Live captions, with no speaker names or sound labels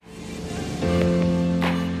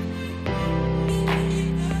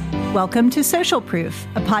Welcome to Social Proof,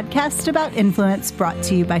 a podcast about influence brought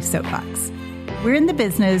to you by Soapbox. We're in the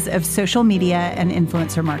business of social media and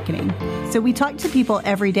influencer marketing, so we talk to people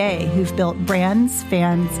every day who've built brands,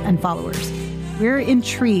 fans, and followers. We're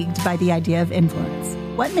intrigued by the idea of influence.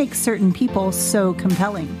 What makes certain people so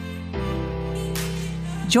compelling?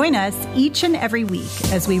 Join us each and every week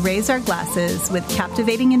as we raise our glasses with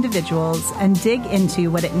captivating individuals and dig into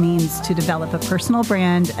what it means to develop a personal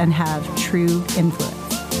brand and have true influence.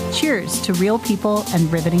 Cheers to real people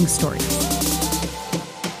and riveting stories.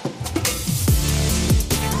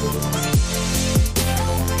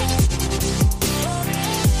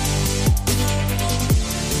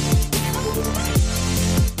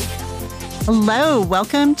 Hello,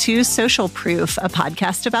 welcome to Social Proof, a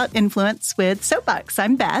podcast about influence with Soapbox.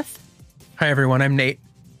 I'm Beth. Hi, everyone. I'm Nate.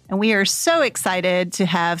 And we are so excited to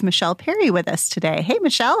have Michelle Perry with us today. Hey,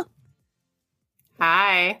 Michelle.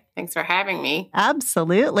 Hi. Thanks for having me.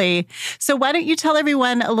 Absolutely. So why don't you tell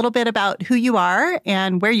everyone a little bit about who you are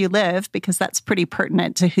and where you live, because that's pretty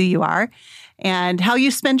pertinent to who you are, and how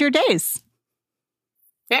you spend your days.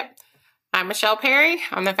 Yep. I'm Michelle Perry.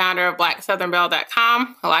 I'm the founder of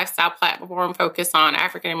BlackSouthernBelle.com, a lifestyle platform focused on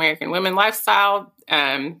African-American women lifestyle.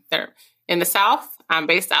 They're in the South. I'm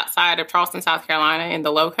based outside of Charleston, South Carolina, in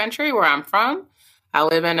the Low Country, where I'm from. I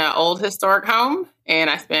live in an old historic home, and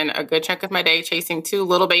I spend a good chunk of my day chasing two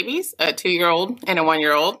little babies, a 2-year-old and a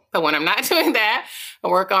 1-year-old. But when I'm not doing that, I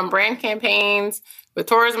work on brand campaigns with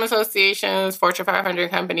tourism associations, Fortune 500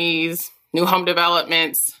 companies, new home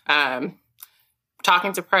developments,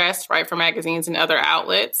 talking to press, write for magazines and other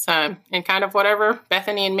outlets, and kind of whatever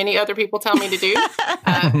Bethany and many other people tell me to do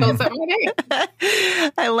fills up my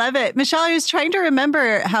day. I love it. Michelle, I was trying to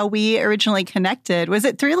remember how we originally connected. Was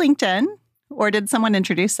it through LinkedIn? Or did someone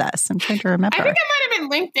introduce us? I'm trying to remember. I think it might have been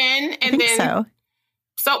LinkedIn. And then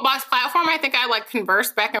Soapbox platform. I think I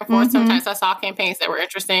conversed back and forth. Mm-hmm. Sometimes I saw campaigns that were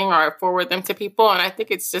interesting or I forward them to people. And I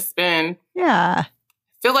think it's just been, I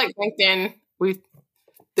feel like LinkedIn,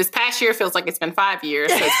 this past year feels like it's been 5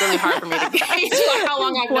 years. So it's really hard for me to gauge how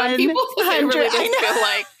long I've known people. It really does feel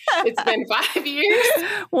like it's been 5 years.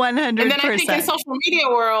 100%. And then I think in social media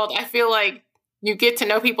world, I feel like you get to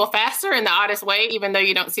know people faster in the oddest way, even though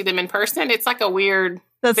you don't see them in person. It's like a weird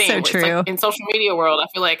That's thing. so true. Like in social media world, I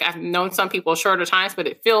feel like I've known some people shorter times, but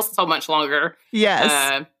it feels so much longer.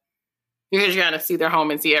 Yes. Because you kind of see their home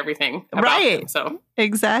and see everything about them. So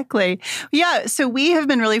exactly. Yeah. So we have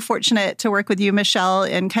been really fortunate to work with you, Michelle,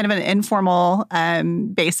 in kind of an informal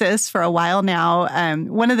basis for a while now.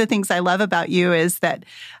 One of the things I love about you is that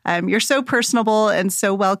you're so personable and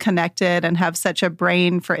so well connected and have such a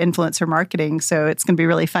brain for influencer marketing. So it's going to be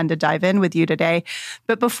really fun to dive in with you today.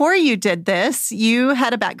 But before you did this, you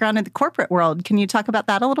had a background in the corporate world. Can you talk about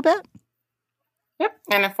that a little bit? Yep.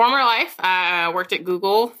 In a former life, I worked at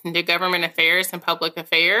Google and did government affairs and public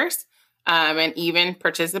affairs, and even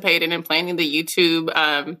participated in planning the YouTube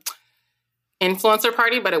influencer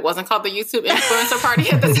party, but it wasn't called the YouTube influencer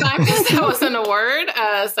party at the time because that wasn't a word.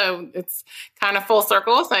 So it's kind of full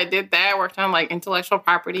circle. So I did that. I worked on intellectual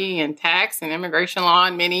property and tax and immigration law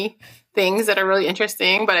and many things that are really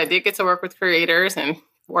interesting. But I did get to work with creators and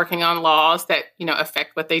working on laws that,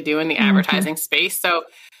 affect what they do in the advertising space. So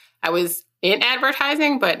I was in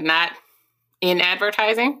advertising, but not in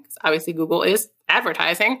advertising. Obviously, Google is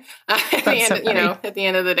advertising at the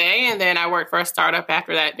end of the day. And then I worked for a startup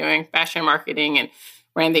after that doing fashion marketing and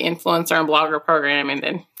ran the influencer and blogger program, and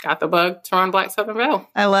then got the bug to run Black Southern Belle.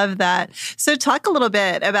 I love that. So talk a little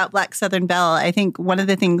bit about Black Southern Belle. I think one of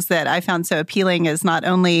the things that I found so appealing is not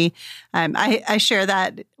only I share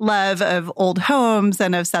that love of old homes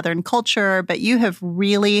and of Southern culture, but you have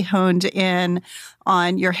really honed in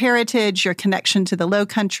on your heritage, your connection to the Low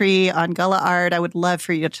Country, on Gullah art. I would love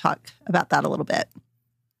for you to talk about that a little bit.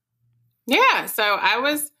 Yeah. So I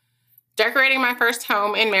was decorating my first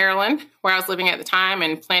home in Maryland, where I was living at the time,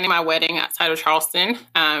 and planning my wedding outside of Charleston.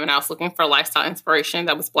 And I was looking for lifestyle inspiration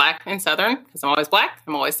that was Black and Southern, because I'm always Black,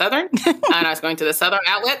 I'm always Southern. And I was going to the Southern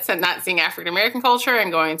outlets and not seeing African-American culture,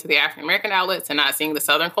 and going to the African-American outlets and not seeing the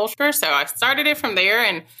Southern culture. So I started it from there.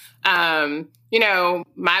 And,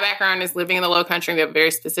 my background is living in the Low Country. We have a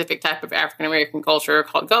very specific type of African-American culture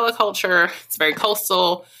called Gullah culture. It's very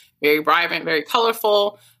coastal, very vibrant, very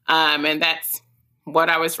colorful. And that's what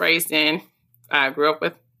I was raised in. I grew up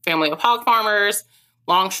with a family of hog farmers,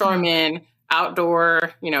 longshoremen,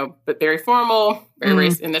 outdoor, but very formal, very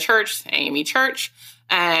raised in the church, AME Church.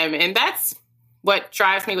 And that's what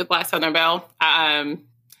drives me with Black Southern Belle.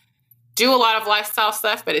 Do a lot of lifestyle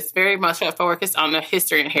stuff, but it's very much focused on the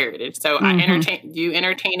history and heritage. So I do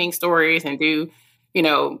entertaining stories and do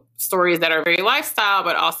stories that are very lifestyle,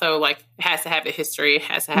 but also like it has to have a history, it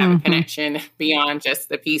has to have a connection beyond just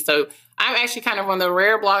the piece. So I'm actually kind of one of the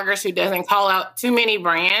rare bloggers who doesn't call out too many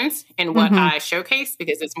brands in what I showcase,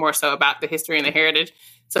 because it's more so about the history and the heritage.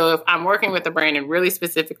 So if I'm working with a brand and really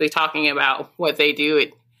specifically talking about what they do,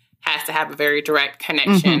 it has to have a very direct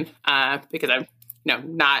connection because I'm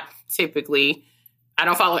not typically, I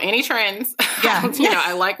don't follow any trends.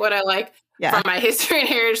 I like what I like. From my history and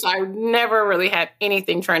heritage, I never really had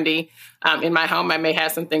anything trendy in my home. I may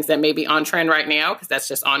have some things that may be on trend right now because that's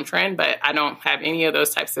just on trend, but I don't have any of those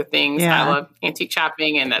types of things. I love antique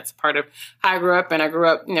shopping, and that's part of how I grew up. And I grew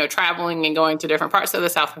up, traveling and going to different parts of the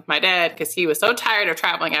South with my dad because he was so tired of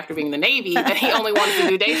traveling after being in the Navy that he only wanted to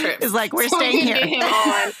do day trips. It's like, we're staying here. Get him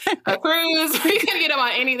on a cruise. We couldn't get him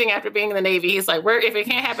on anything after being in the Navy. He's like, if it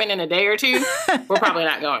can't happen in a day or two, we're probably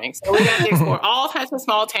not going. So we got to explore all types of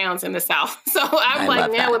small towns in the South. So I'm like,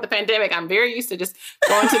 now with the pandemic, I'm very used to just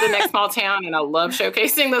going to the next small town, and I love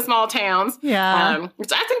showcasing the small towns.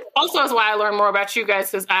 Which I think also is why I learned more about you guys,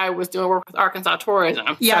 because I was doing work with Arkansas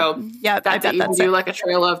Tourism. So got to even do like a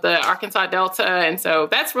trail of the Arkansas Delta. And so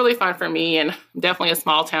that's really fun for me. And I'm definitely a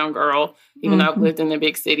small town girl, even though I've lived in the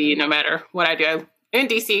big city. No matter what I do, in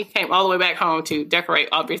DC, came all the way back home to decorate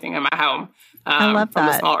everything in my home. I love from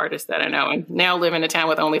that. a small artist that I know, and now live in a town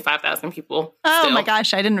with only 5,000 people. Oh my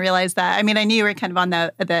gosh, I didn't realize that. I mean, I knew you were kind of on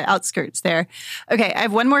the outskirts there. Okay, I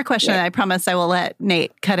have one more question. I promise I will let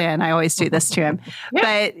Nate cut in. I always do this to him.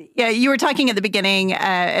 But you were talking at the beginning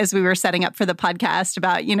as we were setting up for the podcast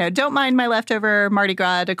about, don't mind my leftover Mardi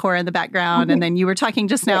Gras decor in the background. And then you were talking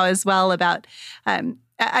just now as well about,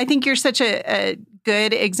 I think you're such a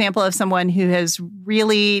good example of someone who has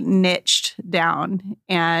really niched down.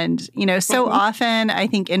 And, so often I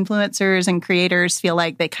think influencers and creators feel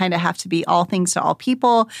like they kind of have to be all things to all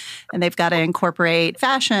people, and they've got to incorporate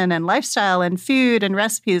fashion and lifestyle and food and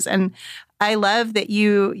recipes. And I love that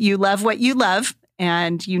you love what you love,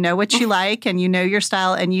 and you know what you like, and you know your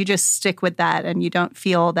style, and you just stick with that, and you don't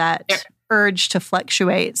feel that urge to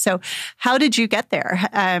fluctuate. So how did you get there?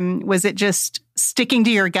 Was it just sticking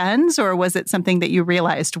to your guns, or was it something that you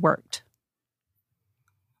realized worked?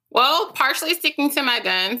 Well, partially sticking to my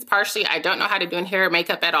guns, partially I don't know how to do hair and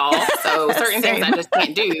makeup at all. So certain things I just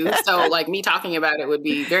can't do. So like me talking about it would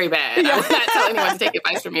be very bad. I would not tell anyone to take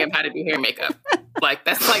advice from me on how to do hair and makeup.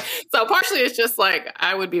 So partially it's just like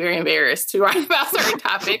I would be very embarrassed to write about certain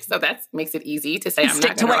topics. So that makes it easy to say I'm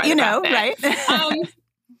not going to write about that. Right?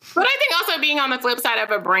 But I think also being on the flip side of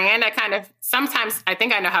a brand, sometimes I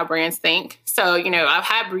think I know how brands think. So, I've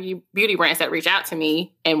had beauty brands that reach out to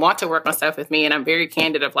me and want to work on stuff with me. And I'm very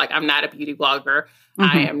candid of I'm not a beauty blogger.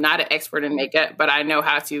 I am not an expert in makeup, but I know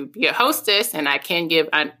how to be a hostess, and I can give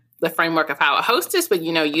the framework of how a hostess would,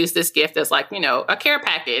 use this gift as a care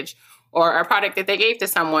package or a product that they gave to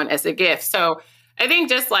someone as a gift. So I think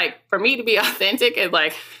just for me to be authentic and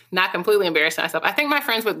not completely embarrass myself, I think my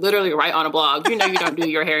friends would literally write on a blog, you don't do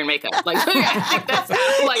your hair and makeup. I think that's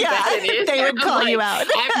that it is. They would call you out.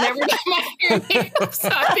 I've never done my hair and makeup. So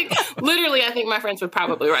I think my friends would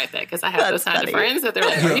probably write that, because I have those kinds of friends that they're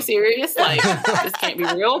like, are you serious? This can't be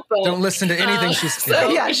real. But, don't listen to anything she's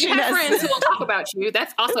saying. So if you have friends who will talk about you,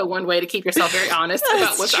 that's also one way to keep yourself very honest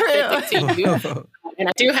about what's authentic to you. And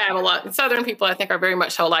I do have a lot. Southern people, I think, are very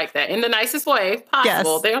much so like that in the nicest way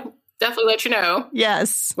possible. They'll definitely let you know.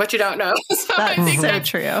 Yes. What you don't know. So that's I think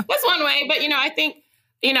true. That's one way. But, I think,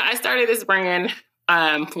 I started this brand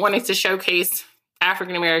wanting to showcase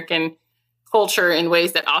African-American culture in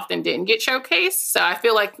ways that often didn't get showcased. So I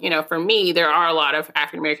feel like, for me, there are a lot of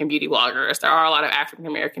African-American beauty bloggers. There are a lot of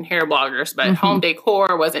African-American hair bloggers, but home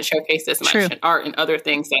decor wasn't showcased as much, and art and other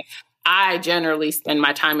things that I generally spend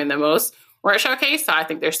my time in the most were showcased. So I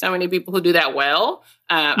think there's so many people who do that well.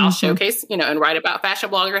 I'll showcase, and write about fashion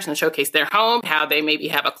bloggers and showcase their home, how they maybe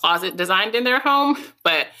have a closet designed in their home.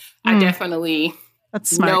 But I definitely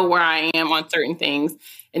know where I am on certain things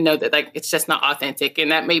and know that it's just not authentic.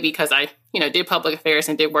 And that may be because I, did public affairs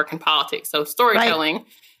and did work in politics. So storytelling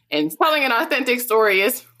and telling an authentic story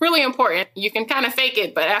is really important. You can kind of fake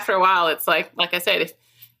it, but after a while, it's like I said, if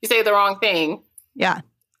you say the wrong thing,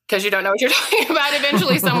 because you don't know what you're talking about,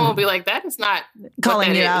 eventually someone will be like, that is not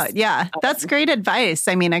calling you out. Yeah. That's great advice.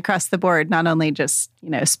 I mean, across the board, not only just,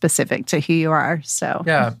 specific to who you are. So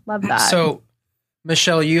love that. So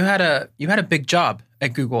Michelle, you had a big job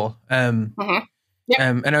at Google. I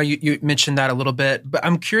know you mentioned that a little bit, but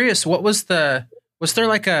I'm curious, was there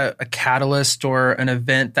like a catalyst or an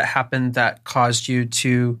event that happened that caused you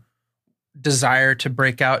to desire to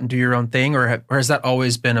break out and do your own thing? Or has that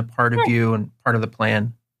always been a part of you and part of the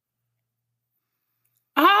plan?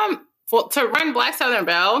 to run Black Southern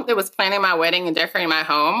Belle, it was planning my wedding and decorating my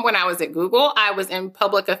home. When I was at Google, I was in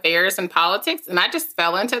public affairs and politics, and I just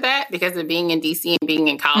fell into that because of being in DC and being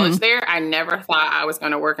in college there. I never thought I was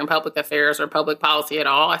going to work in public affairs or public policy at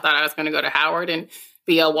all. I thought I was going to go to Howard and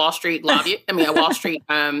be a Wall Street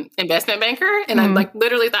investment banker. And I like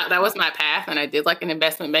literally thought that was my path. And I did like an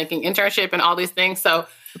investment banking internship and all these things. So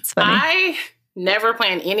I never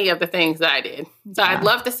planned any of the things that I did. So I'd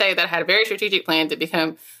love to say that I had a very strategic plan to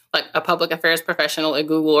become like a public affairs professional at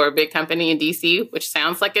Google or a big company in DC, which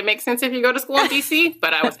sounds like it makes sense if you go to school in DC,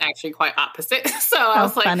 but I was actually quite opposite. So I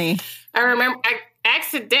was like, funny. I remember I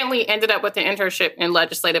accidentally ended up with an internship in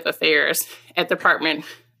legislative affairs at the Department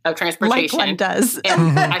of Transportation. Like one does.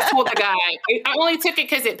 And I told the guy, I only took it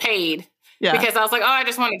because it paid. Yeah. Because I was like, oh, I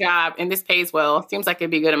just want a job and this pays well. Seems like it'd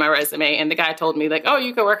be good in my resume. And the guy told me like, oh,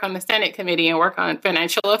 you could work on the Senate committee and work on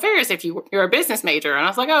financial affairs if you're a business major. And I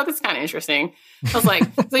was like, oh, this is kind of interesting. I was like,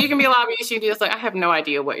 so you can be a lobbyist. You can do this. Like, I have no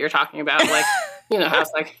idea what you're talking about. Like, I was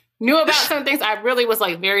like, knew about some things. I really was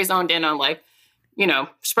like very zoned in on like,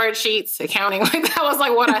 spreadsheets, accounting. Like that was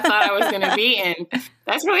like what I thought I was going to be. And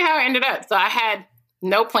that's really how I ended up. So I had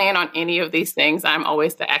no plan on any of these things. I'm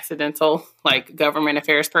always the accidental like government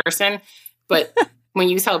affairs person. But when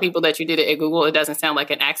you tell people that you did it at Google, it doesn't sound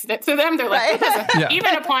like an accident to them. They're like,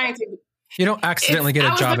 even applying to... You don't accidentally get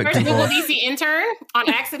a job at Google. I was the first Google DC intern on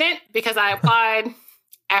accident because I applied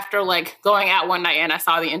after like going out one night and I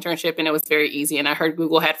saw the internship and it was very easy and I heard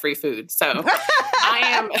Google had free food. So I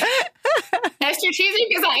am as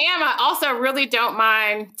strategic as I am. I also really don't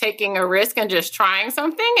mind taking a risk and just trying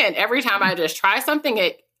something. And every time I just try something,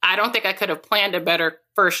 I don't think I could have planned a better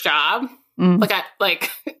first job. Like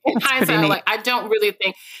in hindsight, like I don't really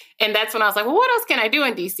think, and that's when I was like, well, what else can I do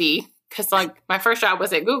in DC? Because like my first job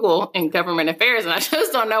was at Google in government affairs, and I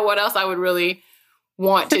just don't know what else I would really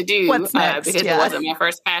want to do What's next? Because it wasn't my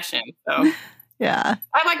first passion. So yeah,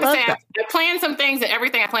 I'd like to say I planned some things, and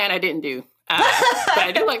everything I planned I didn't do. But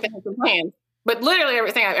I do like to have some plans. But literally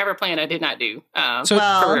everything I've ever planned I did not do.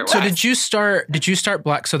 So did you start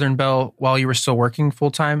Black Southern Belle while you were still working full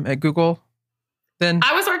time at Google? Then?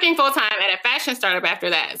 I was working full-time at a fashion startup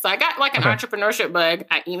after that. So I got like an entrepreneurship bug.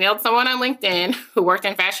 I emailed someone on LinkedIn who worked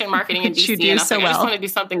in fashion marketing in DC. And I was like, I just want to do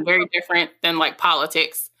something very different than like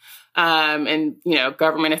politics and,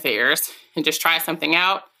 government affairs and just try something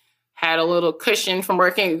out. Had a little cushion from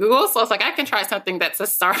working at Google. So I was like, I can try something that's a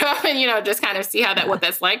startup and, just kind of see what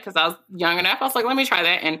that's like. Because I was young enough. I was like, let me try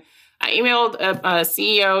that. And I emailed a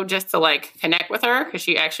CEO just to like connect with her because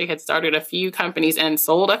she actually had started a few companies and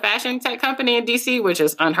sold a fashion tech company in DC, which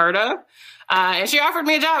is unheard of. And she offered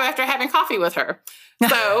me a job after having coffee with her.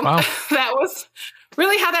 So that was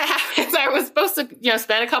really how that happened. I was supposed to,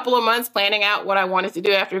 spend a couple of months planning out what I wanted to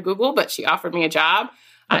do after Google, but she offered me a job.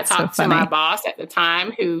 I talked to my boss at the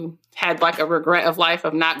time who had like a regret of life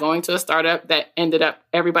of not going to a startup that ended up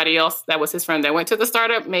everybody else that was his friend that went to the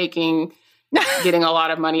startup getting a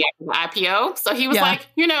lot of money after the IPO. So he was like,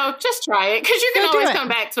 just try it. Because you can always come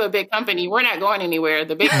back to a big company. We're not going anywhere,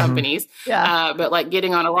 the big companies. But like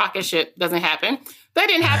getting on a rocket ship doesn't happen. That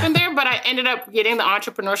didn't happen there, but I ended up getting the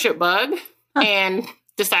entrepreneurship bug and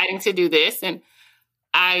deciding to do this. And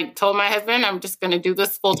I told my husband, I'm just going to do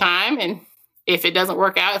this full time. And if it doesn't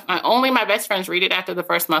work out, if only my best friends read it after the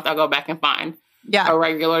first month, I'll go back and find a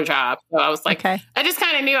regular job. So I was like, I just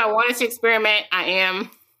kind of knew I wanted to experiment. I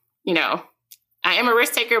am a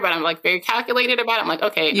risk taker, but I'm like very calculated about it. I'm like,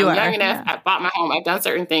 okay, I'm young enough. I bought my home. I've done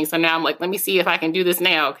certain things. So now I'm like, let me see if I can do this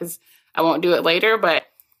now because I won't do it later. But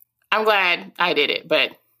I'm glad I did it.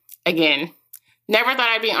 But again, never thought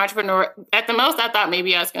I'd be an entrepreneur. At the most, I thought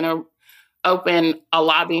maybe I was going to open a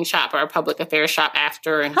lobbying shop or a public affairs shop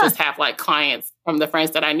after and just have like clients from the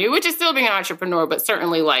friends that I knew, which is still being an entrepreneur, but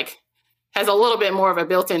certainly like has a little bit more of a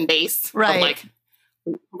built-in base of like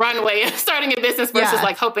runway of starting a business versus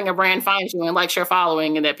like hoping a brand finds you and likes your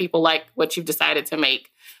following and that people like what you've decided to make,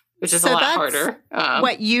 which is a lot harder.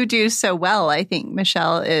 What you do so well, I think,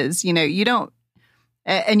 Michelle, is, you don't,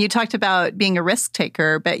 and you talked about being a risk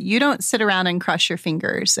taker, but you don't sit around and cross your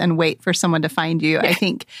fingers and wait for someone to find you. I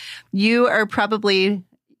think you are probably...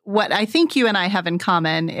 What I think you and I have in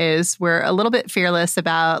common is we're a little bit fearless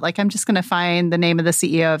about like, I'm just going to find the name of the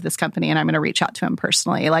CEO of this company and I'm going to reach out to him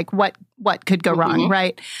personally. Like what could go wrong,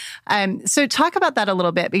 right? So talk about that a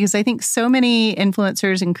little bit, because I think so many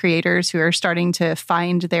influencers and creators who are starting to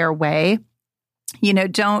find their way,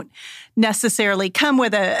 don't necessarily come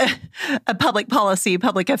with a public policy,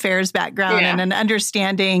 public affairs background and an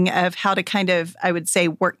understanding of how to kind of, I would say,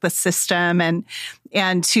 work the system and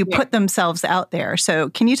to put themselves out there. So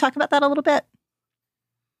can you talk about that a little bit?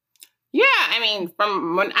 Yeah, I mean,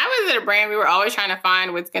 from when I was at a brand, we were always trying to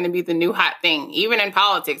find what's going to be the new hot thing. Even in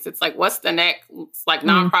politics, it's like, what's the next like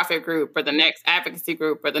nonprofit group or the next advocacy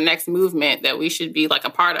group or the next movement that we should be like a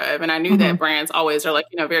part of? And I knew that brands always are like,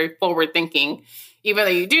 very forward thinking. Even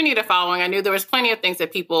though you do need a following, I knew there was plenty of things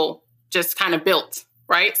that people just kind of built,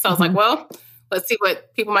 right? So I was like, well, let's see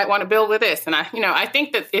what people might want to build with this. And I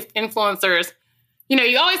think that if influencers,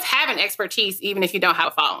 you always have an expertise, even if you don't have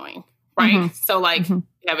a following, right? So like you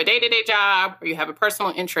have a day-to-day job or you have a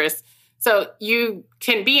personal interest. So you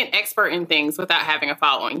can be an expert in things without having a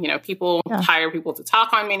following. People hire people to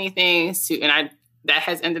talk on many things that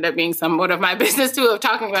has ended up being somewhat of my business too, of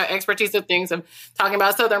talking about expertise of things, of talking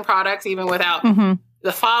about Southern products, even without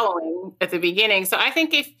the following at the beginning. So I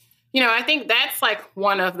think I think that's like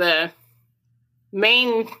one of the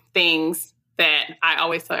main things that I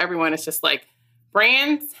always tell everyone. It's just like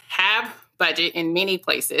brands have budget in many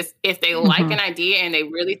places. If they like an idea and they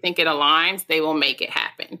really think it aligns, they will make it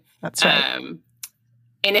happen. That's right.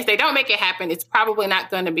 And if they don't make it happen, it's probably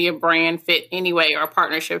not going to be a brand fit anyway or a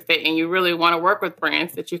partnership fit. And you really want to work with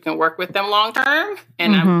brands that you can work with them long term.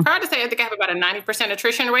 And I'm proud to say I think I have about a 90%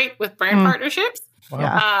 attrition rate with brand partnerships.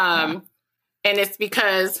 Wow. And it's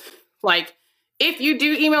because like, if you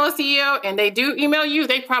do email a CEO and they do email you,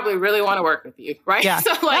 they probably really want to work with you. Right. Yeah.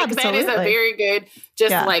 So like that is a very good,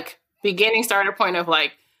 like beginning starter point of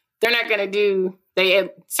like, they're not going to they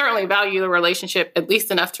certainly value the relationship at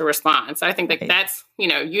least enough to respond. So I think that's,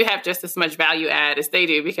 you have just as much value add as they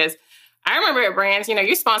do, because I remember at brands,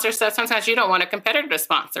 you sponsor stuff. Sometimes you don't want a competitor to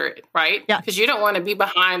sponsor it, right? Yeah. Because you don't want to be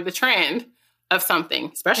behind the trend of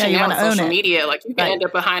something, especially now on social media. Like you can end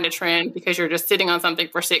up behind a trend because you're just sitting on something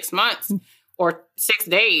for 6 months or 6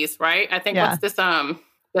 days, right? I think what's this, the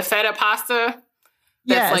feta pasta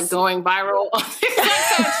that's like going viral. So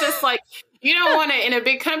it's just like, you don't want to, in a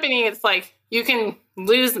big company, it's like you can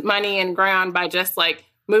lose money and ground by just like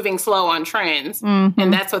moving slow on trends.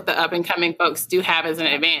 And that's what the up and coming folks do have as an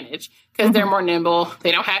advantage, because they're more nimble.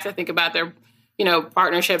 They don't have to think about their,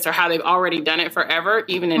 partnerships or how they've already done it forever.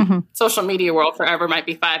 Even in social media world, forever might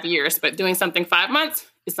be 5 years, but doing something 5 months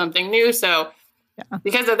is something new. So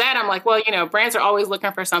because of that, I'm like, well, brands are always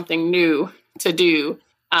looking for something new to do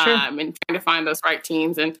and trying to find those right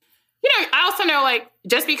teams. And, I also know like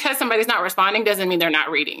just because somebody's not responding doesn't mean they're not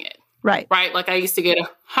reading it. Right. Right. Like I used to get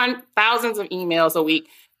thousands of emails a week,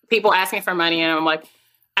 people asking for money. And I'm like,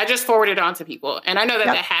 I just forwarded it on to people. And I know that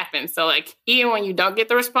that happens. So like, even when you don't get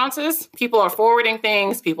the responses, people are forwarding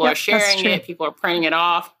things, people are sharing it, people are printing it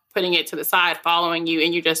off, putting it to the side, following you,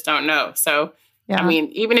 and you just don't know. So, I mean,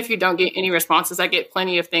 even if you don't get any responses, I get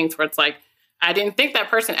plenty of things where it's like, I didn't think that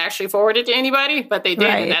person actually forwarded to anybody, but they did.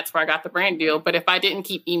 And that's where I got the brand deal. But if I didn't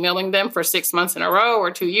keep emailing them for 6 months in a row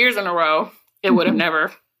or 2 years in a row, it would have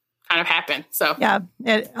never kind of happened. So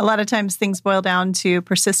a lot of times things boil down to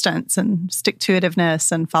persistence and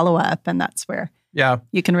stick-to-itiveness and follow-up. And that's where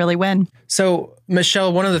you can really win. So,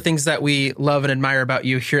 Michelle, one of the things that we love and admire about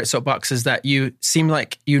you here at Soapbox is that you seem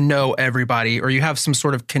like you know everybody, or you have some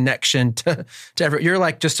sort of connection to everyone. You're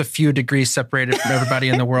like just a few degrees separated from everybody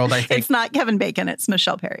in the world, I think. It's not Kevin Bacon, it's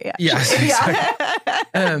Michelle Perry. Actually.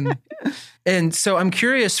 Yes. And so I'm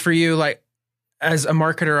curious for you, like as a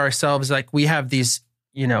marketer ourselves, like we have these,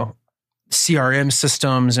 CRM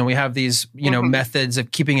systems and we have these, methods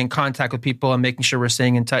of keeping in contact with people and making sure we're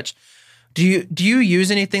staying in touch. Do you use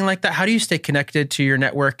anything like that? How do you stay connected to your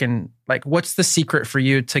network? And like, what's the secret for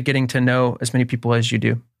you to getting to know as many people as you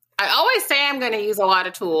do? I always say I'm going to use a lot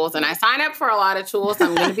of tools, and I sign up for a lot of tools.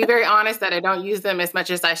 I'm going to be very honest that I don't use them as much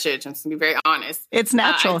as I should. I'm just going to be very honest. It's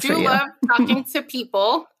natural for you. I do love talking to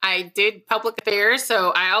people. I did public affairs.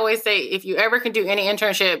 So I always say, if you ever can do any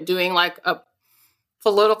internship, doing like a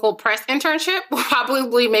political press internship will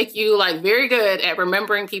probably make you like very good at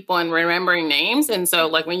remembering people and remembering names. And so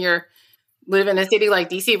like when you're live in a city like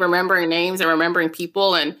DC, remembering names and remembering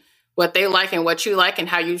people and what they like and what you like and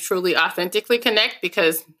how you truly authentically connect,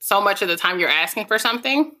 because so much of the time you're asking for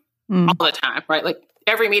something all the time, right? Like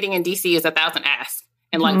every meeting in DC is 1,000 asks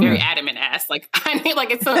and like very adamant asks. Like, I mean,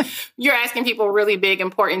 like you're asking people really big,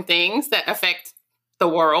 important things that affect the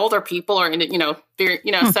world or people or,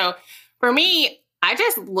 so for me, I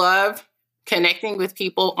just love connecting with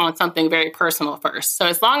people on something very personal first. So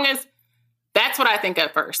as long as that's what I think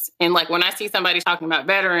of first. And like when I see somebody talking about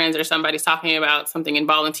veterans or somebody's talking about something in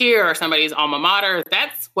volunteer or somebody's alma mater,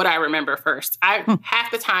 that's what I remember first. I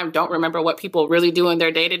half the time don't remember what people really do in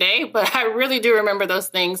their day to day, but I really do remember those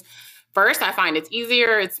things first. I find it's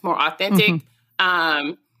easier. It's more authentic.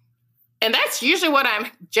 And that's usually what I'm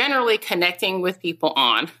generally connecting with people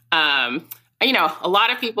on. A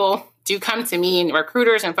lot of people do come to me and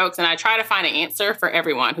recruiters and folks, and I try to find an answer for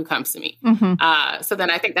everyone who comes to me. So then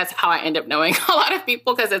I think that's how I end up knowing a lot of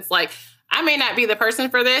people, because it's like, I may not be the person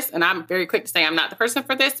for this, and I'm very quick to say I'm not the person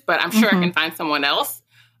for this, but I'm sure I can find someone else.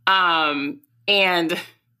 And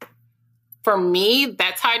for me,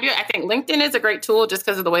 that's how I do it. I think LinkedIn is a great tool just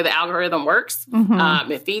because of the way the algorithm works.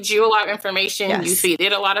 It feeds you a lot of information. Yes. You feed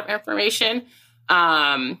it a lot of information.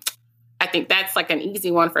 I think that's like an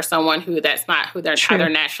easy one for someone who they're either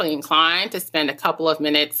naturally inclined to spend a couple of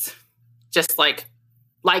minutes just like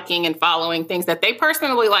liking and following things that they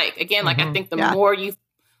personally like. Again, like I think the more you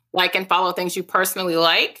like and follow things you personally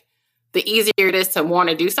like, the easier it is to want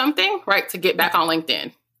to do something, right? To get back on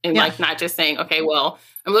LinkedIn and like not just saying, okay, well,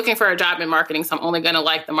 I'm looking for a job in marketing, so I'm only going to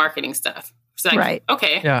like the marketing stuff. It's like,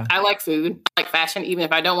 okay, I like food, I like fashion, even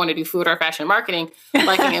if I don't want to do food or fashion marketing,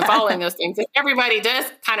 liking and following those things. Everybody does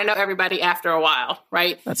kind of know everybody after a while,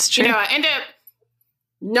 right? That's true. I end up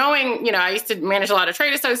knowing, I used to manage a lot of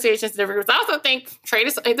trade associations and different groups. I also think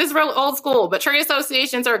this is real old school, but trade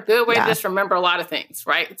associations are a good way to just remember a lot of things,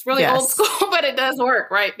 right? It's really old school, but it does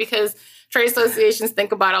work, right? Because trade associations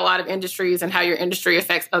think about a lot of industries and how your industry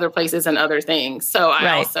affects other places and other things. So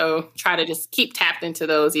I also try to just keep tapped into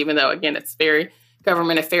those, even though, again, it's very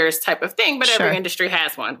government affairs type of thing, but every industry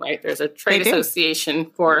has one, right? There's a trade association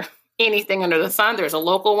for anything under the sun. There's a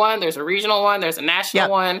local one, there's a regional one, there's a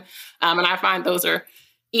national one. And I find those are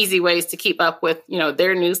easy ways to keep up with,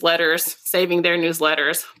 their newsletters, saving their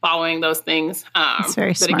newsletters, following those things. That's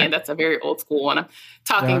very smart. But again, that's a very old school one. I'm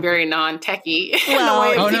talking very non-techie.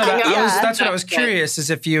 That's what I was curious is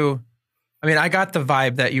if I got the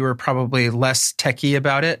vibe that you were probably less techie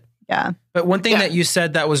about it. Yeah. But one thing that you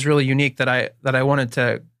said that was really unique that I wanted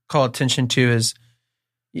to call attention to is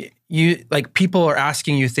you like people are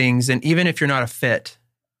asking you things, and even if you're not a fit,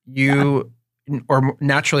 you or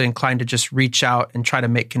naturally inclined to just reach out and try to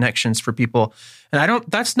make connections for people. And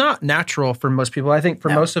that's not natural for most people. I think for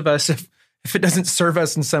most of us, if it doesn't serve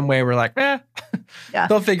us in some way, we're like,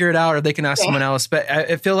 they'll figure it out or they can ask someone else. But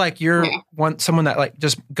I feel like you're someone that like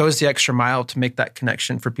just goes the extra mile to make that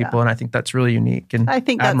connection for people. And I think that's really unique and I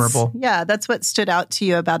think admirable. That's what stood out to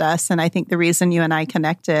you about us. And I think the reason you and I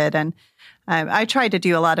connected, and I tried to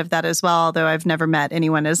do a lot of that as well, although I've never met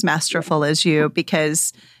anyone as masterful as you,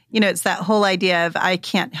 because it's that whole idea of I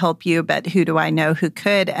can't help you, but who do I know who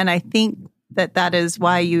could? And I think that is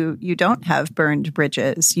why you don't have burned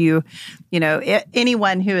bridges.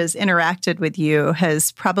 Anyone who has interacted with you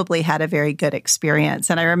has probably had a very good experience.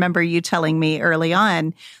 And I remember you telling me early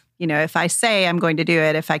on, if I say I'm going to do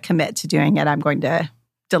it, if I commit to doing it, I'm going to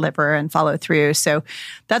deliver and follow through. So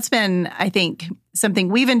that's been, I think, something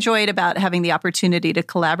we've enjoyed about having the opportunity to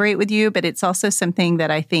collaborate with you, but it's also something that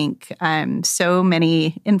I think so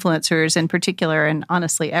many influencers in particular, and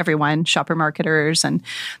honestly everyone, shopper marketers and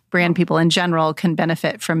brand people in general, can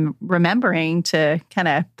benefit from remembering to kind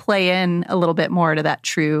of play in a little bit more to that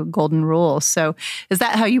true golden rule. So is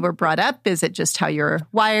that how you were brought up? Is it just how you're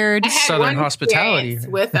wired? I had Southern hospitality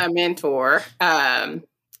with a mentor.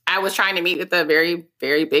 I was trying to meet with a very,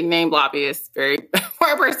 very big name lobbyist, very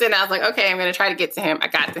poor person. I was like, okay, I'm going to try to get to him. I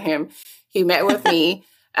got to him. He met with me.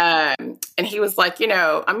 And he was like,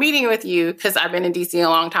 I'm meeting with you because I've been in DC a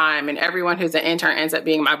long time and everyone who's an intern ends up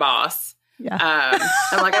being my boss. Yeah.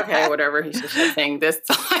 I'm like, okay, whatever. He's just saying this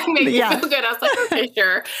to like make me feel good. I was like, okay,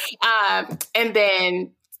 sure. And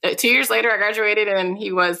then 2 years later, I graduated and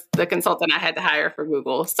he was the consultant I had to hire for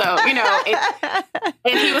Google. So, and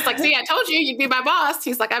he was like, see, I told you you'd be my boss.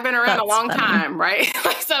 He's like, I've been around a long time, right?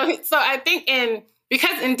 So I think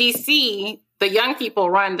because in DC, the young people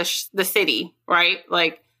run the city, right?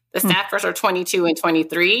 Like the staffers are 22 and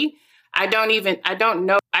 23. I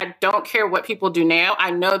don't care what people do now. I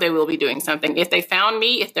know they will be doing something. If they found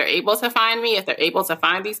me, if they're able to find me, if they're able to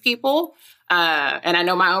find these people, and I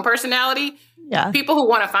know my own personality, people who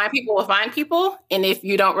want to find people will find people. And if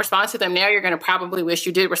you don't respond to them now, you're going to probably wish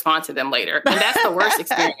you did respond to them later. And that's the worst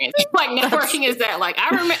experience. Like networking is that like,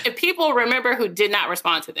 people remember who did not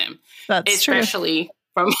respond to them, especially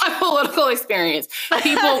from my political experience.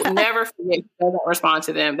 People never forget who doesn't respond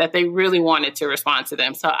to them, that they really wanted to respond to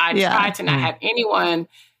them. So I try to not have anyone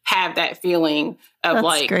have that feeling of that's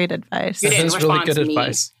like, great advice. You didn't respond really good to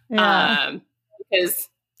advice. Me. Because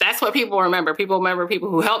that's what people remember. People remember people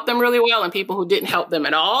who helped them really well and people who didn't help them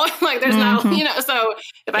at all. Like there's not, so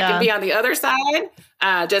if I can be on the other side,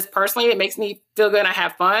 just personally, it makes me feel good. I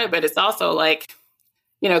have fun, but it's also like,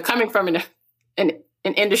 coming from an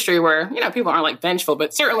industry where, people aren't like vengeful,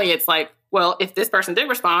 but certainly it's like, well, if this person did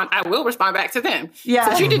respond, I will respond back to them. Yeah.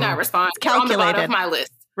 Since you did not respond, you're on the bottom of my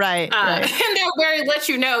list. Right. And they'll let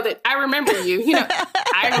you know that I remember you.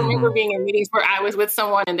 I I remember being in meetings where I was with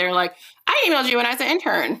someone and they're like, I emailed you when I was an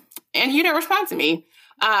intern and you didn't respond to me.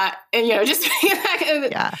 And, just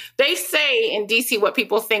they say in DC what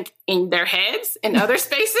people think in their heads in other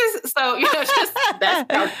spaces. So, just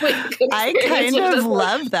that's how quick. I kind of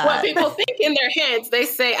love that. What people think in their heads, they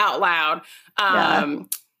say out loud.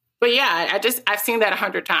 But yeah, I've seen that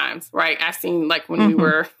 100 times, right? I've seen like when we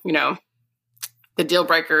were, the deal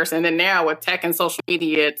breakers. And then now with tech and social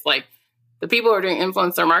media, it's like the people who are doing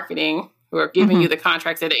influencer marketing who are giving you the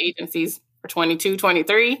contracts at the agencies for 22,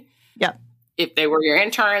 23. Yeah. If they were your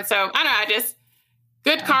intern. So I don't know,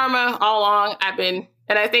 good karma all along. And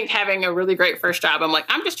I think having a really great first job, I'm like,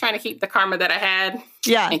 I'm just trying to keep the karma that I had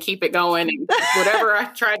and keep it going. And whatever I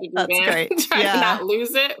tried to do then, try to not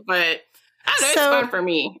lose it. But I don't know, it's fun for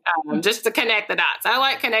me just to connect the dots. I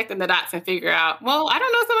like connecting the dots and figure out, well, I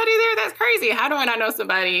don't know somebody there that's crazy. How do I not know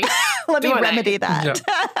somebody? Let me remedy that.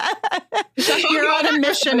 Yeah. You're on a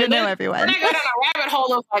mission to know everyone. I go down a rabbit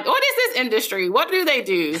hole of like, what is this industry? What do they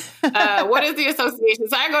do? What is the association?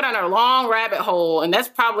 So I go down a long rabbit hole, and that's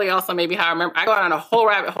probably also maybe how I remember. I go down a whole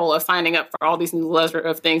rabbit hole of signing up for all these newsletters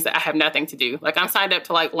of things that I have nothing to do. Like I'm signed up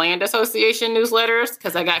to like land association newsletters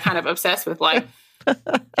because I got kind of obsessed with like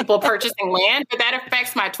people purchasing land, but that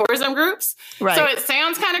affects my tourism groups. Right. So it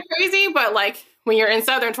sounds kind of crazy, but like when you're in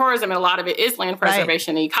Southern tourism, a lot of it is land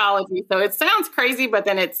preservation and ecology. So it sounds crazy, but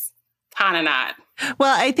then it's kind of not.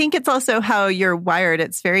 Well, I think it's also how you're wired.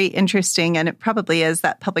 It's very interesting. And it probably is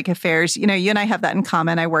that public affairs, you and I have that in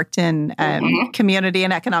common. I worked in community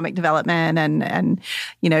and economic development and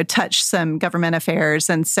touched some government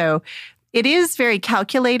affairs. And so it is very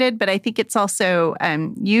calculated, but I think it's also,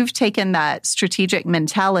 you've taken that strategic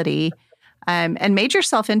mentality and made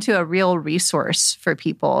yourself into a real resource for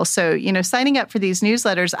people. So, signing up for these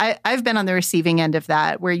newsletters, I've been on the receiving end of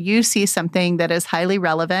that, where you see something that is highly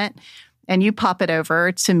relevant and you pop it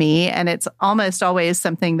over to me. And it's almost always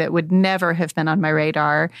something that would never have been on my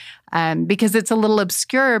radar because it's a little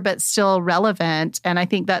obscure, but still relevant. And I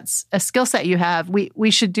think that's a skill set you have.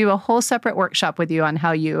 We should do a whole separate workshop with you on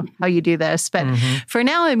how you do this. But for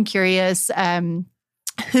now, I'm curious,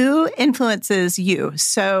 who influences you?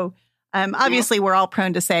 So obviously, we're all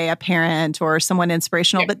prone to say a parent or someone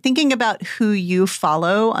inspirational, but thinking about who you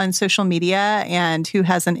follow on social media and who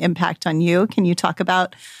has an impact on you, can you talk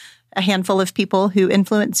about a handful of people who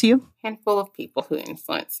influence you? Handful of people who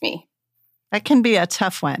influence me. That can be a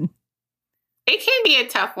tough one. It can be a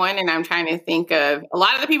tough one. And I'm trying to think of a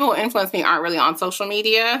lot of the people who influence me aren't really on social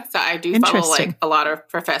media. So I do follow like a lot of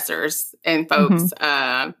professors and folks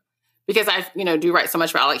because I, do write so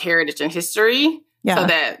much about like heritage and history. Yeah. So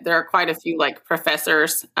that there are quite a few like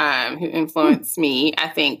professors who influence me, I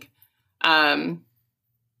think. And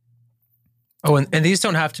these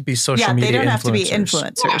don't have to be social media influencers. Yeah, they don't have to be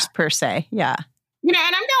influencers per se. Yeah. And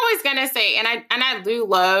I'm always going to say, and I do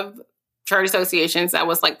love trade associations. That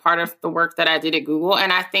was like part of the work that I did at Google.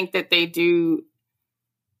 And I think that they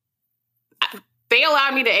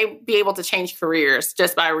allow me to be able to change careers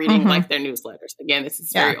just by reading like their newsletters. Again, this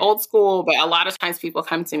is very old school, but a lot of times people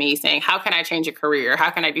come to me saying, how can I change a career?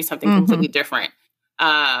 How can I do something completely different?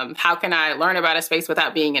 How can I learn about a space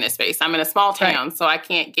without being in a space? I'm in a small town, so I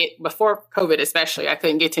can't get, before COVID especially, I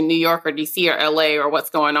couldn't get to New York or DC or LA or what's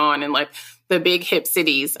going on in like the big hip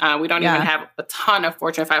cities. We don't even have a ton of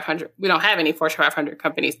Fortune 500. We don't have any Fortune 500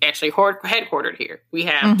 companies actually headquartered here. We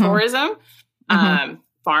have tourism,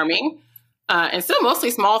 farming, and still mostly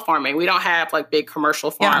small farming. We don't have like big commercial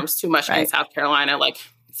farms too much in South Carolina, like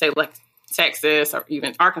say like Texas or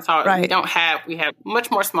even Arkansas. We have much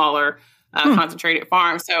more smaller concentrated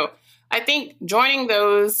farms. So I think joining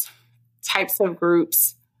those types of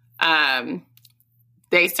groups,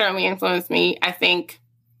 they certainly influence me. I think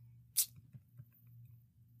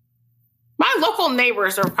my local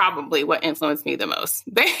neighbors are probably what influenced me the most.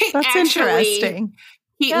 That's actually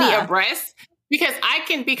keep me abreast because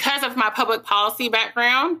because of my public policy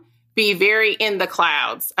background, be very in the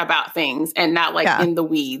clouds about things and not like in the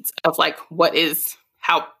weeds of like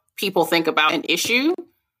how people think about an issue.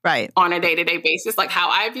 Right. On a day-to-day basis, like how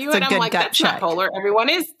I view it, I'm like, that's not polar. Everyone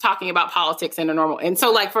is talking about politics in a normal. And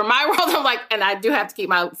so like for my world, I'm like, and I do have to keep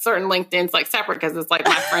my certain LinkedIn's like separate because it's like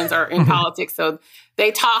my friends are in politics. So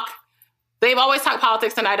they've always talked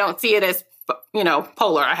politics and I don't see it as,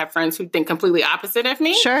 polar. I have friends who think completely opposite of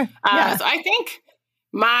me. Sure. So I think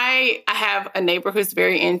I have a neighbor who's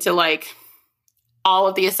very into like all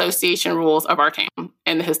of the association rules of our town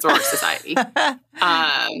and the historic society.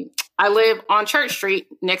 I live on Church Street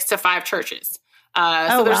next to 5 churches.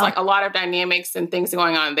 So there's like a lot of dynamics and things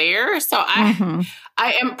going on there. So I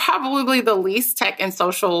am probably the least tech and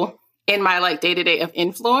social in my like day-to-day of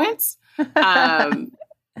influence.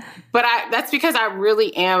 But that's because I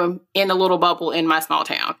really am in a little bubble in my small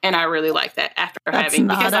town. And I really like that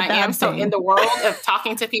because I am so in the world of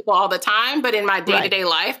talking to people all the time. But in my day-to-day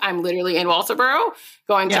life, I'm literally in Walterboro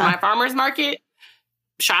going to my farmer's market,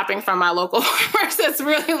 shopping from my local farmers. It's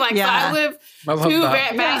really like, so I live two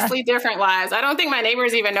vastly different lives. I don't think my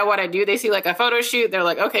neighbors even know what I do. They see like a photo shoot. They're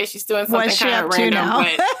like, okay, she's doing something kind of random.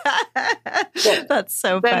 But that's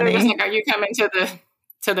so then funny. They're just like, are you coming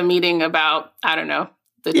to the meeting about, I don't know,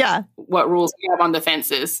 what rules we have on the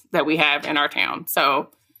fences that we have in our town.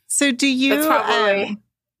 So do you,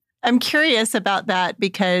 I'm curious about that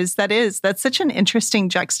because that's such an interesting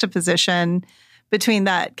juxtaposition between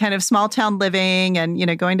that kind of small town living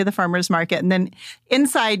and, going to the farmer's market. And then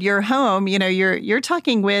inside your home, you're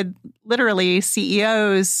talking with literally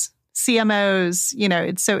CEOs, CMOs,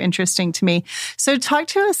 it's so interesting to me. So talk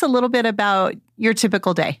to us a little bit about your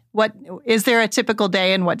typical day. What is there a typical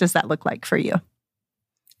day and what does that look like for you?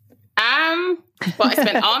 Well, I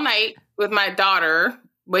spent all night with my daughter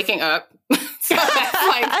waking up. So that's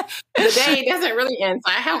like the day doesn't really end.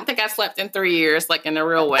 So I don't think I've slept in 3 years, like in a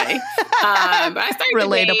real way. But I started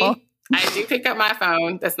relatable. The day, I do pick up my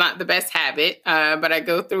phone. That's not the best habit, but I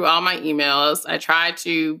go through all my emails. I try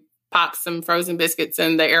to pop some frozen biscuits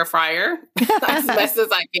in the air fryer as best as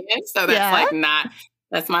I can. So that's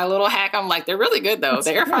that's my little hack. I'm like, they're really good though.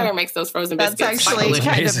 The air fryer makes those frozen biscuits. That's actually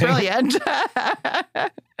kind of brilliant.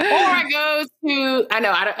 Or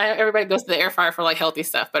everybody goes to the air fryer for like healthy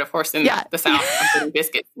stuff, but of course in the South, I'm putting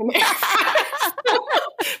biscuits in the air fryer.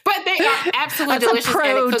 But they are absolutely delicious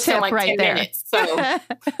and it cooks in like 10 minutes. So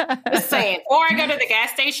just saying. Or I go to the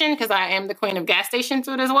gas station because I am the queen of gas station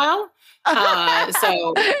food as well.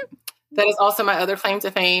 So that is also my other claim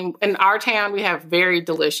to fame. In our town, we have very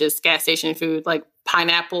delicious gas station food, like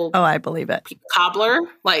pineapple. Oh, I believe it. Cobbler.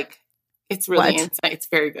 Like, it's really insane. It's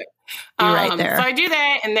very good. You're right there. So I do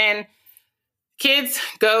that. And then kids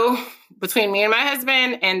go between me and my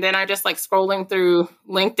husband. And then I just like scrolling through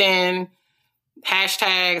LinkedIn,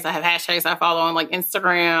 hashtags. I have hashtags I follow on like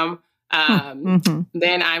Instagram.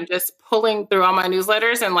 Then I'm just pulling through all my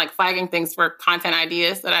newsletters and like flagging things for content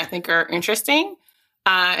ideas that I think are interesting.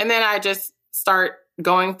 And then I just start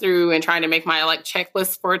going through and trying to make my like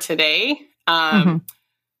checklist for today. I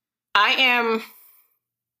am,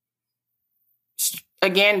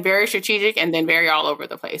 again, very strategic and then very all over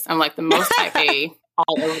the place. I'm like the most type A,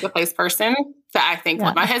 all over the place person. So I think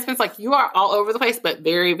my husband's like, you are all over the place, but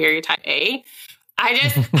very, very type A. I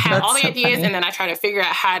just have all the ideas and then I try to figure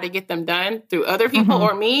out how to get them done through other people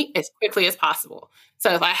or me as quickly as possible.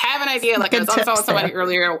 So if I have an idea, like I was on the phone with somebody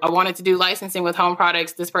earlier, I wanted to do licensing with home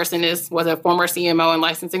products. This person was a former CMO and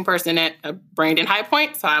licensing person at a brand in High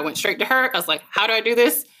Point. So I went straight to her. I was like, how do I do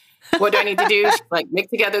this? What do I need to do? She's like, make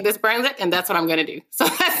together this brandlet, and that's what I'm going to do. So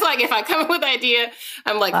that's like, if I come up with an idea,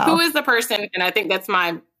 I'm like, who is the person? And I think that's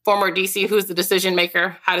my former DC. Who's the decision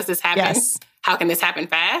maker? How does this happen? Yes. How can this happen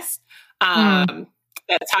fast?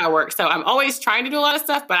 That's how it works. So I'm always trying to do a lot of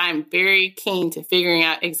stuff, but I'm very keen to figuring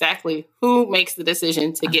out exactly who makes the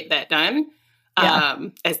decision to get that done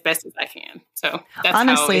as best as I can. So that's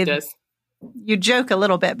honestly how it does. You joke a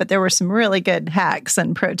little bit, but there were some really good hacks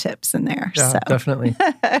and pro tips in there. Yeah, definitely.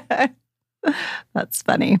 That's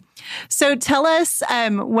funny. So tell us,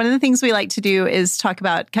 one of the things we like to do is talk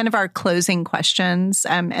about kind of our closing questions.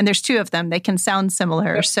 And there's two of them. They can sound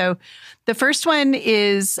similar. Yep. So the first one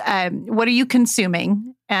is, what are you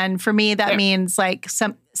consuming? And for me, that means like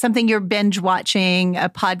something you're binge watching, a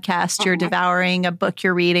podcast you're devouring, a book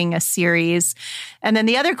you're reading, a series. And then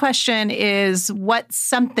the other question is, what's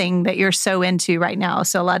something that you're so into right now?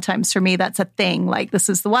 So a lot of times for me, that's a thing. Like, this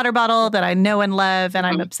is the water bottle that I know and love, and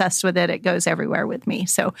I'm obsessed with it. It goes everywhere with me.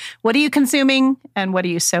 So what are you consuming and what are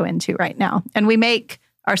you so into right now? And we make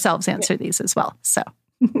ourselves answer these as well. So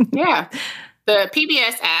the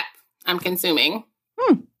PBS app I'm consuming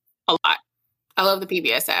a lot. I love the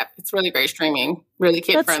PBS app. It's really great streaming, really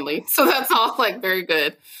kid friendly. So that's all like very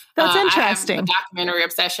good. That's interesting. I have a documentary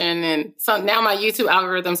obsession. And so now my YouTube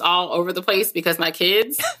algorithm's all over the place because my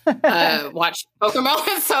kids watch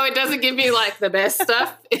Pokemon. So it doesn't give me like the best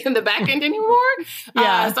stuff in the back end anymore. So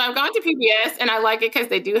I've gone to PBS and I like it because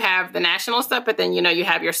they do have the national stuff, but then, you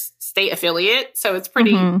have your state affiliate. So it's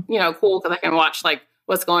pretty, cool because I can watch like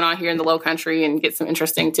what's going on here in the Low Country and get some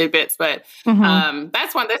interesting tidbits. But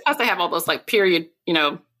that's one. That's how they have all those like period,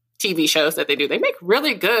 TV shows that they do. They make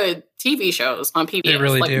really good TV shows on PBS. They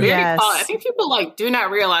really do. Yes. I think people like do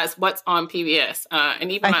not realize what's on PBS.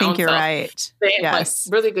 And even I think you're right. They have like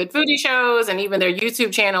really good foodie shows, and even their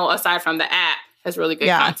YouTube channel, aside from the app, has really good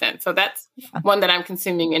content. So that's one that I'm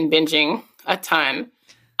consuming and binging a ton.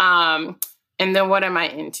 And then what am I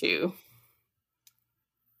into?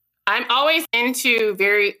 I'm always into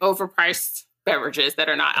very overpriced beverages that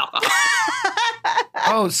are not alcohol.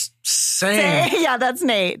 Oh, same. Yeah, that's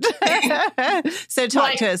Nate. So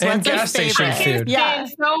talk to us. What's your gas station favorite? food. Yeah.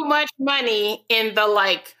 Spend so much money in the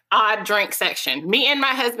like odd drink section. Me and my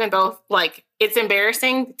husband both like, it's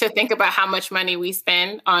embarrassing to think about how much money we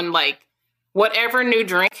spend on like whatever new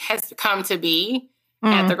drink has come to be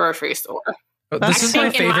at the grocery store. This is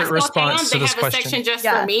my favorite response to this question. They have a section just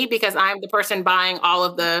Yeah. for me because I'm the person buying all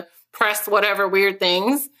of the pressed whatever weird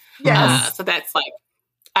things. Yes. So that's like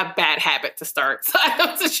a bad habit to start. So I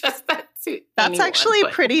don't suggest that to That's anyone, actually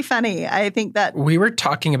but pretty funny. I think that We were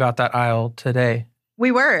talking about that aisle today.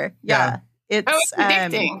 we were. Yeah. it's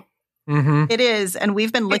addicting. Mm-hmm. It is. And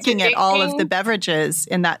we've been looking at all of the beverages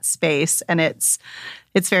in that space, and it's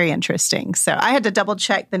very interesting. So I had to double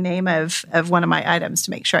check the name of one of my items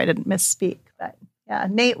to make sure I didn't misspeak. But yeah,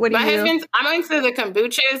 Nate, what do My you? husband's, I'm into the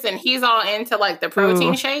kombuchas, and he's all into like the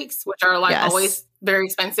protein shakes, which are like always very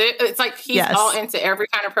expensive. It's like he's all into every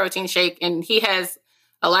kind of protein shake, and he has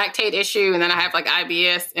a lactate issue, and then I have like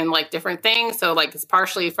IBS and like different things. So like it's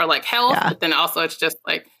partially for like health, but then also it's just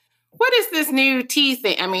like, what is this new tea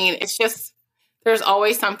thing? I mean, it's just there's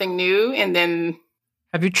always something new, and then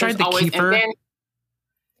have you tried the always, kefir? Then,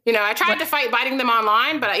 you know, I tried to fight biting them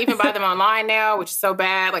online, but I even buy them online now, which is so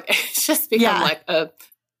bad. Like it's just become like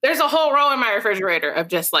there's a whole row in my refrigerator of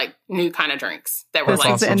just like new kind of drinks that were This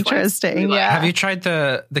like is interesting. Yeah. Have you tried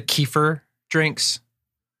the kefir drinks?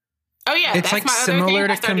 Oh yeah, It's that's like my other similar thing.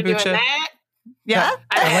 to I started doing kombucha. that. Yeah.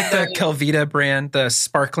 I like the Kelvita brand, the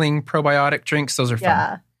sparkling probiotic drinks. Those are fun.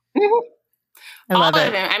 Yeah. I love all it.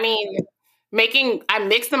 of them. I mean, I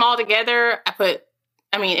mix them all together.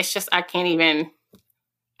 It's just, I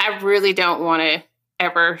really don't want to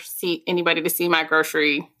ever see anybody to see my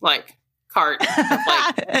grocery like cart of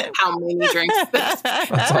like how many drinks. That's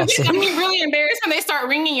awesome. I'm really embarrassed when they start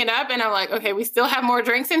ringing it up, and I'm like, okay, we still have more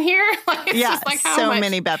drinks in here. Like, it's just like how so much,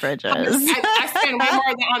 many beverages. I spend way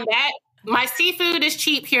more on that. My seafood is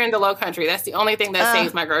cheap here in the Low Country. That's the only thing that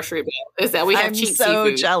saves my grocery bill is that we have cheap seafood.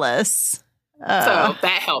 I'm so jealess. So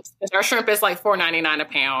that helps. Our shrimp is like $4.99 a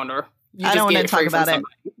pound, or I don't want to talk about it.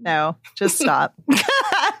 No, just stop.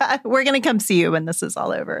 We're going to come see you when this is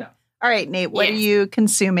all over. Yeah. All right, Nate, what are you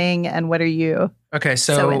consuming and what are you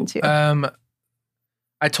so into?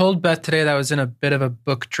 I told Beth today that I was in a bit of a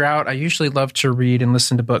book drought. I usually love to read and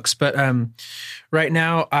listen to books, but right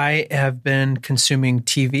now I have been consuming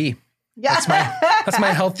TV. Yeah. That's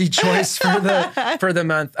my healthy choice for the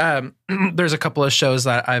month. There's a couple of shows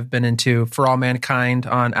that I've been into. For All Mankind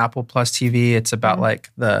on Apple Plus TV. It's about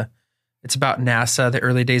it's about NASA, the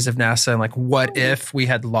early days of NASA, and like what if we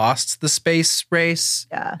had lost the space race.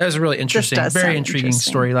 Yeah, that was really interesting, very intriguing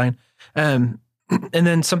storyline. And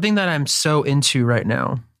then something that I'm so into right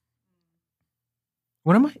now.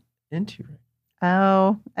 What am I into?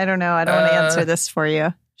 Oh, I don't know. I don't want to answer this for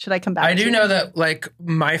you. Should I come back? I do know that, like,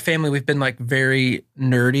 my family, we've been, like, very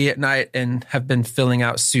nerdy at night and have been filling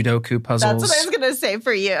out Sudoku puzzles. That's what I was going to say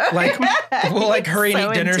for you. Like, we'll, like, hurry and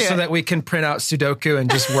eat dinner so that we can print out Sudoku and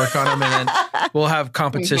just work on them. And then we'll have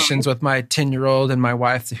competitions with my 10-year-old and my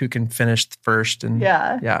wife who can finish first. And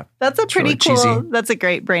yeah. That's a pretty really cool, cheesy. That's a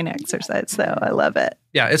great brain exercise, though. I love it.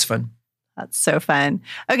 Yeah, it's fun. That's so fun.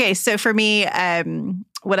 Okay, so for me,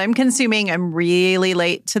 what I'm consuming, I'm really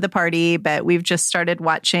late to the party, but we've just started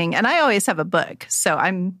watching, and I always have a book, so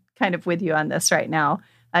I'm kind of with you on this right now.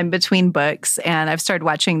 I'm between books, and I've started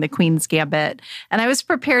watching The Queen's Gambit, and I was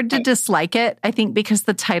prepared to dislike it, I think, because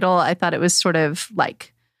the title, I thought it was sort of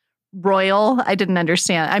like royal. I didn't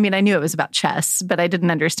understand. I mean, I knew it was about chess, but I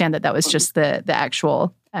didn't understand that was just the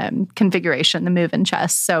actual configuration, the move in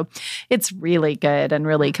chess. So it's really good and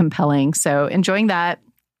really compelling. So enjoying that.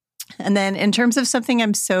 And then in terms of something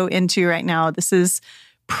I'm so into right now, this is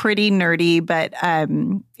pretty nerdy, but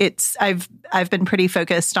I've been pretty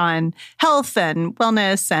focused on health and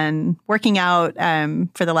wellness and working out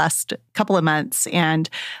for the last couple of months. And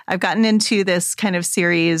I've gotten into this kind of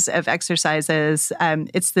series of exercises.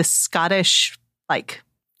 It's this Scottish like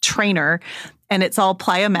trainer, and it's all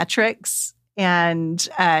plyometrics. And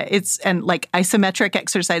it's like isometric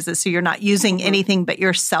exercises. So you're not using anything but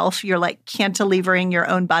yourself. You're like cantilevering your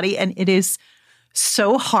own body. And it is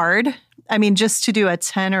so hard. I mean, just to do a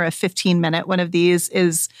 10 or a 15 minute one of these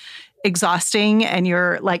is exhausting, and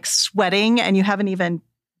you're like sweating and you haven't even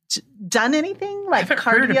done anything like I haven't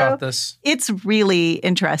cardio. heard about this. It's really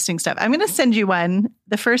interesting stuff. I'm going to send you one.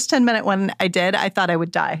 The first 10 minute one I did, I thought I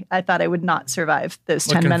would die. I thought I would not survive those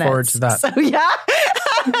 10 minutes. Looking forward to that. So yeah,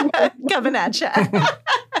 coming at you.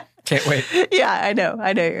 Can't wait. Yeah, I know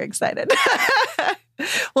you're excited.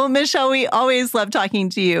 Well, Michelle, we always love talking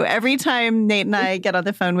to you. Every time Nate and I get on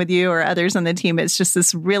the phone with you or others on the team, it's just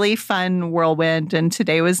this really fun whirlwind. And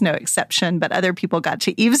today was no exception, but other people got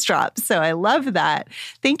to eavesdrop. So I love that.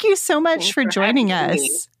 Thank you so much for joining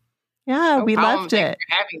us. Yeah, we loved it. Thanks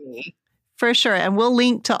for having me. For sure. And we'll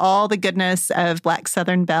link to all the goodness of Black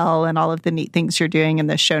Southern Belle and all of the neat things you're doing in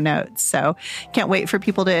the show notes. So can't wait for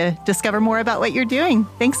people to discover more about what you're doing.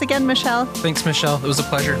 Thanks again, Michelle. Thanks, Michelle. It was a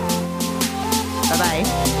pleasure.